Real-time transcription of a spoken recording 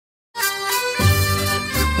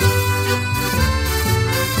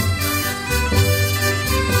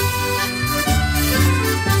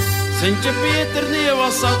Sintje Piëter die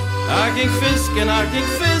was zat, hij ging visken, hij ging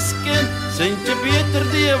visken. Sintje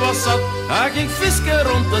Piëter die was zat, hij ging visken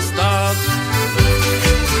rond de stad.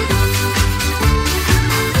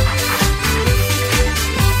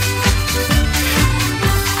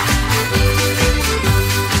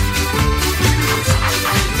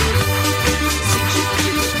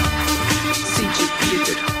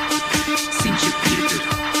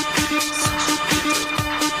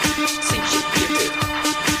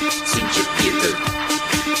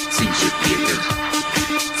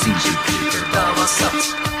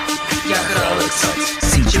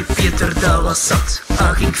 Sintje Piëter, dat was zat.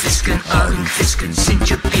 Hij ging visken.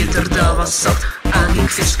 Sintje Piëter, dat was zat. Hij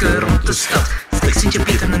ging visken rond de stad. Stek Sintje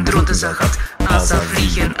Piëter een drote zagat. Aza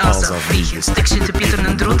vliegen. Stek Sintje Piëter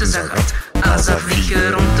een drote zagat. Aza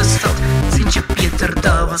vliegen rond de stad. Sintje Piëter,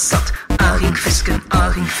 dat was zat. Hij ging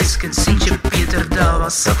visken. Sintje Piëter, dat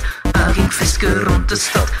was zat. Hij ging visken rond de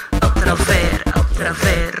stad. A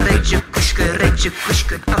travers, rijtje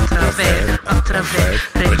kuske, a travers,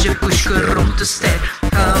 rijtje kuske rond de ster.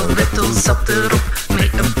 Wettel zat erop, met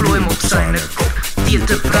een plooi op zijn kop.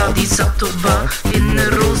 Piëter praat die zat op ba, in een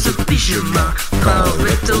roze pyjama.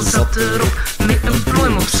 Wettel zat erop, met een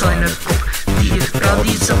plooi op zijn kop. Piëter praat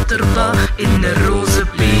die zat er ba, in een roze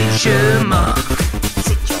pyjama.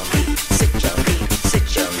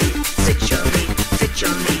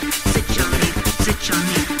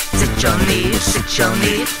 Zit je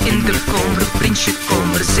neer, in de kommer, prinsje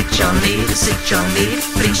kommer. Zit je neer,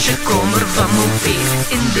 prinsje kommer van Moveer.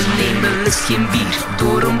 In de nemel is geen bier,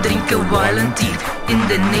 daarom drinken Wailentier. In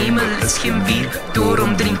de nemel is geen bier,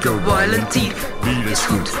 daarom drinken Wailentier.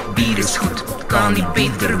 Bier is goed, het kan niet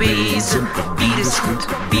beter wezen. Bier is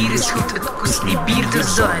goed, het kost niet bier te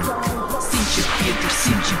zijn. Sintje Piëter,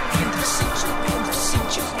 Sintje Piëter,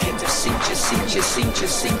 Sintje Piëter, Sintje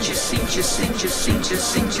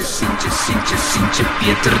Piëter, Sintje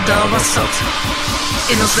Piëter, dat was zat.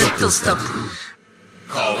 In ons wettelstap.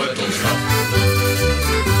 Gauw wettelstap.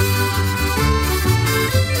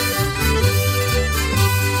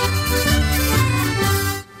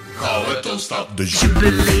 Gauw wettelstap. De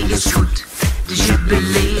jubilee is goed. De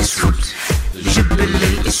jubilee is goed. De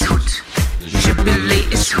jubilee is goed. De jubilee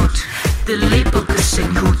is goed. De lepeltjes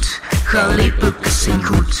zijn goed. Ga lepeltjes zijn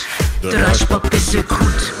goed. De raaspap is ook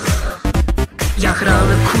goed. Ja,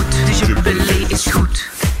 graag goed. De jubilee is goed.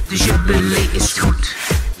 De jubilee is goed.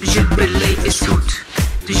 De jubilee is goed.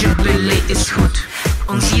 De jubilee is goed.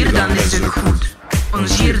 Ons hier dan is ook goed.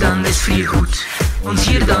 Ons hier dan is vrij goed. Ons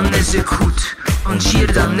hier dan is ook goed. Ons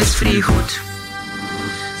hier dan is vrij goed.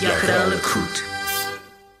 Ja, graag goed.